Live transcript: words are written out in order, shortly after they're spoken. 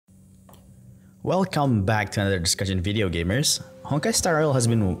Welcome back to another discussion video gamers. Honkai Star Rail has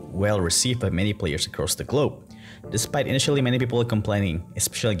been well received by many players across the globe. Despite initially many people complaining,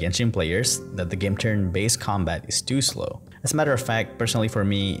 especially Genshin players, that the game turn-based combat is too slow. As a matter of fact, personally for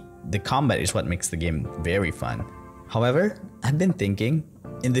me, the combat is what makes the game very fun. However, I've been thinking,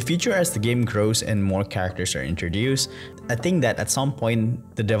 in the future as the game grows and more characters are introduced, I think that at some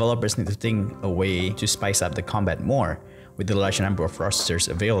point, the developers need to think a way to spice up the combat more with the large number of rosters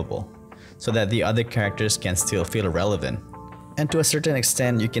available, so that the other characters can still feel relevant. And to a certain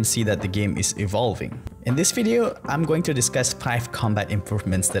extent, you can see that the game is evolving. In this video, I'm going to discuss 5 combat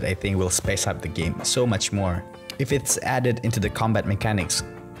improvements that I think will spice up the game so much more if it's added into the combat mechanics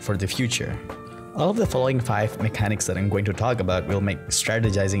for the future. All of the following 5 mechanics that I'm going to talk about will make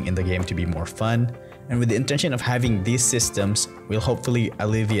strategizing in the game to be more fun, and with the intention of having these systems will hopefully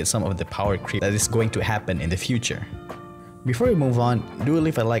alleviate some of the power creep that is going to happen in the future. Before we move on, do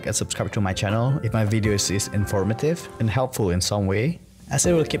leave a like and subscribe to my channel if my videos is informative and helpful in some way, as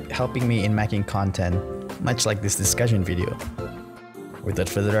it will keep helping me in making content, much like this discussion video. Without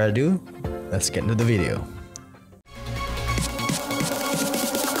further ado, let's get into the video.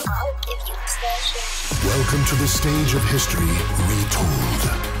 Welcome to the stage of history retold.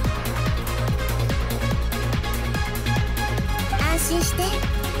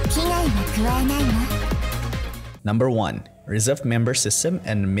 Number 1. Reserve member system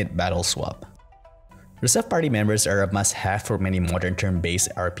and mid-battle swap. Reserve party members are a must-have for many modern turn-based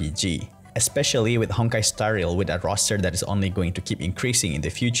RPG, especially with Honkai Star Rail with a roster that is only going to keep increasing in the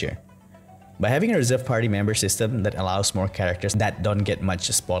future. By having a reserve party member system that allows more characters that don't get much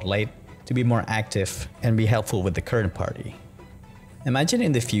spotlight to be more active and be helpful with the current party. Imagine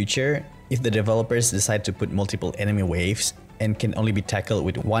in the future if the developers decide to put multiple enemy waves and can only be tackled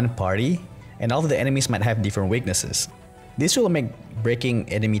with one party, and all of the enemies might have different weaknesses. This will make breaking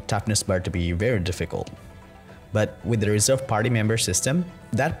enemy toughness bar to be very difficult. But with the reserve party member system,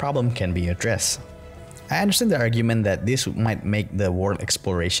 that problem can be addressed. I understand the argument that this might make the world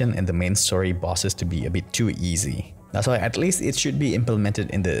exploration and the main story bosses to be a bit too easy. That's why at least it should be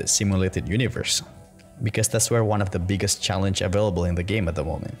implemented in the simulated universe, because that's where one of the biggest challenge available in the game at the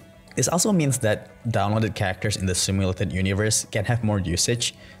moment. This also means that downloaded characters in the simulated universe can have more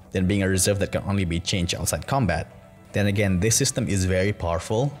usage than being a reserve that can only be changed outside combat. Then again, this system is very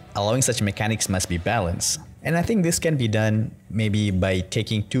powerful, allowing such mechanics must be balanced. And I think this can be done maybe by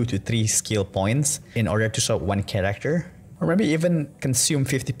taking 2 to 3 skill points in order to swap one character, or maybe even consume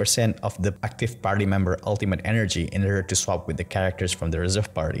 50% of the active party member ultimate energy in order to swap with the characters from the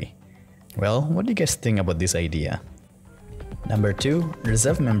reserve party. Well, what do you guys think about this idea? Number 2.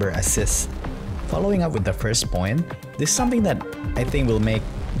 Reserve member assist. Following up with the first point, this is something that I think will make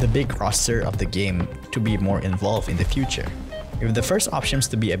the big roster of the game to be more involved in the future. If the first options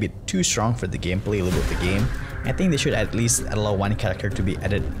to be a bit too strong for the gameplay loop of the game, I think they should at least allow one character to be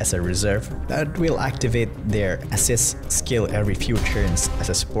added as a reserve that will activate their assist skill every few turns as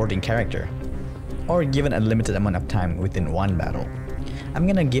a supporting character, or given a limited amount of time within one battle. I'm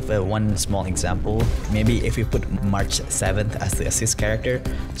gonna give one small example. Maybe if you put March 7th as the assist character,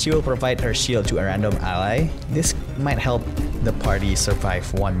 she will provide her shield to a random ally. This might help the party survive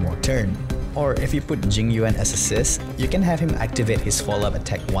one more turn. Or if you put Jingyuan as assist, you can have him activate his follow-up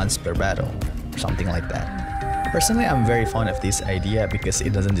attack once per battle, or something like that. Personally, I'm very fond of this idea because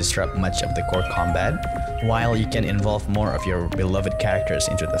it doesn't disrupt much of the core combat, while you can involve more of your beloved characters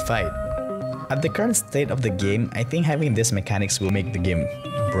into the fight. At the current state of the game, I think having these mechanics will make the game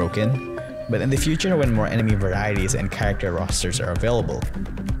broken, but in the future when more enemy varieties and character rosters are available,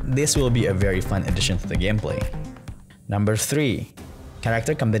 this will be a very fun addition to the gameplay. Number 3.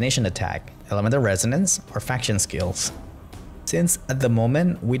 Character combination attack, elemental resonance, or faction skills. Since at the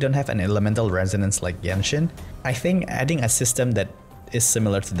moment we don't have an elemental resonance like Genshin, I think adding a system that is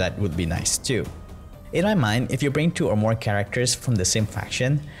similar to that would be nice too. In my mind, if you bring 2 or more characters from the same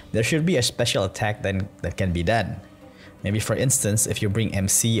faction, there should be a special attack that can be done. Maybe for instance, if you bring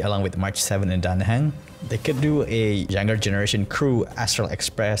MC along with March 7 and Danheng, they could do a younger generation crew Astral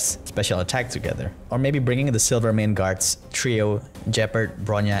Express special attack together. Or maybe bringing the Silver Main Guards trio, Jeopard,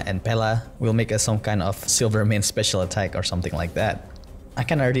 Bronya, and Pela will make us some kind of Silver Main special attack or something like that. I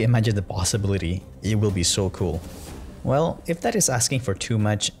can already imagine the possibility. It will be so cool. Well, if that is asking for too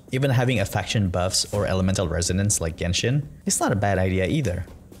much, even having a faction buffs or elemental resonance like Genshin is not a bad idea either,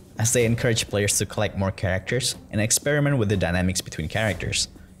 as they encourage players to collect more characters and experiment with the dynamics between characters.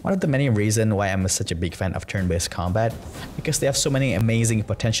 One of the many reasons why I'm such a big fan of turn-based combat, because they have so many amazing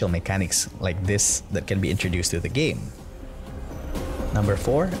potential mechanics like this that can be introduced to the game. Number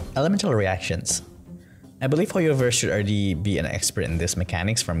 4. Elemental reactions. I believe Hoyoverse should already be an expert in these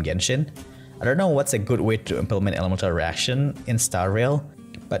mechanics from Genshin. I don't know what's a good way to implement elemental reaction in Star Rail,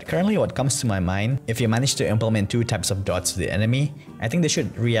 but currently what comes to my mind, if you manage to implement two types of dots to the enemy, I think they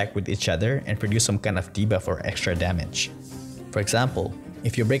should react with each other and produce some kind of debuff or extra damage. For example,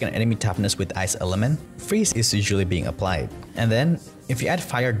 if you break an enemy toughness with ice element, freeze is usually being applied. And then, if you add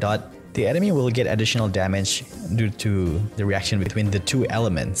fire dot, the enemy will get additional damage due to the reaction between the two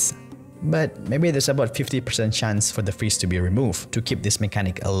elements. But maybe there's about 50% chance for the freeze to be removed to keep this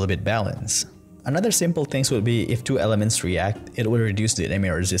mechanic a little bit balanced. Another simple thing would be if two elements react, it will reduce the enemy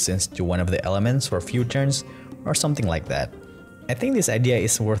resistance to one of the elements for a few turns or something like that. I think this idea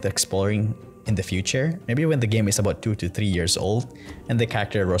is worth exploring in the future, maybe when the game is about 2 to 3 years old and the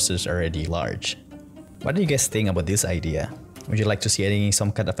character rosters are already large. What do you guys think about this idea? Would you like to see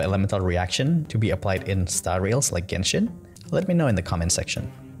some kind of elemental reaction to be applied in Star Rails like Genshin? Let me know in the comment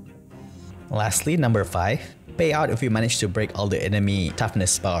section. Lastly, number 5, payout if you manage to break all the enemy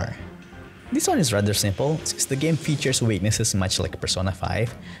toughness bar. This one is rather simple, since the game features weaknesses much like Persona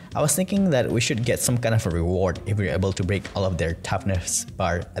 5. I was thinking that we should get some kind of a reward if we're able to break all of their toughness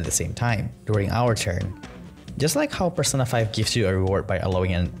bar at the same time, during our turn. Just like how Persona 5 gives you a reward by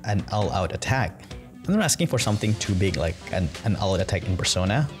allowing an all-out attack. I'm not asking for something too big like an all-out attack in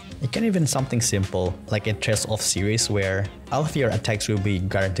Persona. It can even something simple like in Trails of series where all of your attacks will be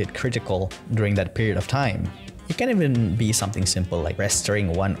guaranteed critical during that period of time. It can even be something simple like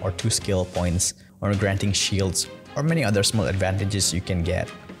restoring 1 or 2 skill points or granting shields or many other small advantages you can get.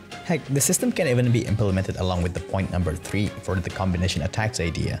 Heck, the system can even be implemented along with the point number 3 for the combination attacks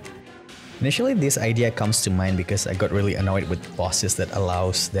idea. Initially, this idea comes to mind because I got really annoyed with bosses that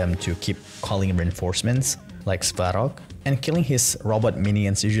allows them to keep calling reinforcements like Svarog, and killing his robot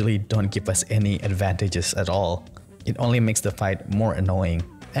minions usually don't give us any advantages at all. It only makes the fight more annoying.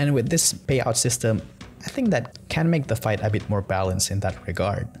 And with this payout system, I think that can make the fight a bit more balanced in that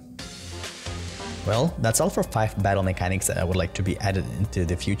regard. Well, that's all for 5 battle mechanics that I would like to be added into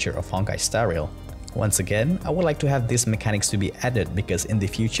the future of Honkai Star Rail. Once again, I would like to have these mechanics to be added because in the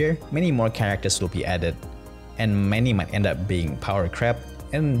future, many more characters will be added, and many might end up being power crept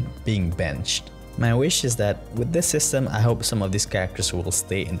and being benched. My wish is that with this system, I hope some of these characters will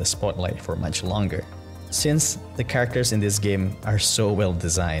stay in the spotlight for much longer. Since the characters in this game are so well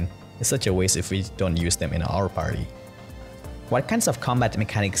designed, it's such a waste if we don't use them in our party. What kinds of combat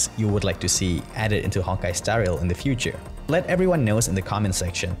mechanics you would like to see added into Honkai Star Rail in the future? Let everyone know in the comment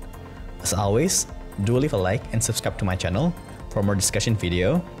section. As always, do leave a like and subscribe to my channel for more discussion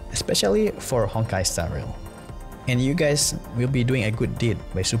video, especially for Honkai Star Rail. And you guys will be doing a good deed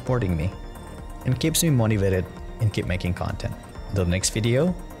by supporting me, and keeps me motivated and keep making content. Until the next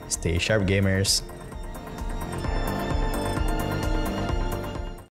video, stay sharp gamers.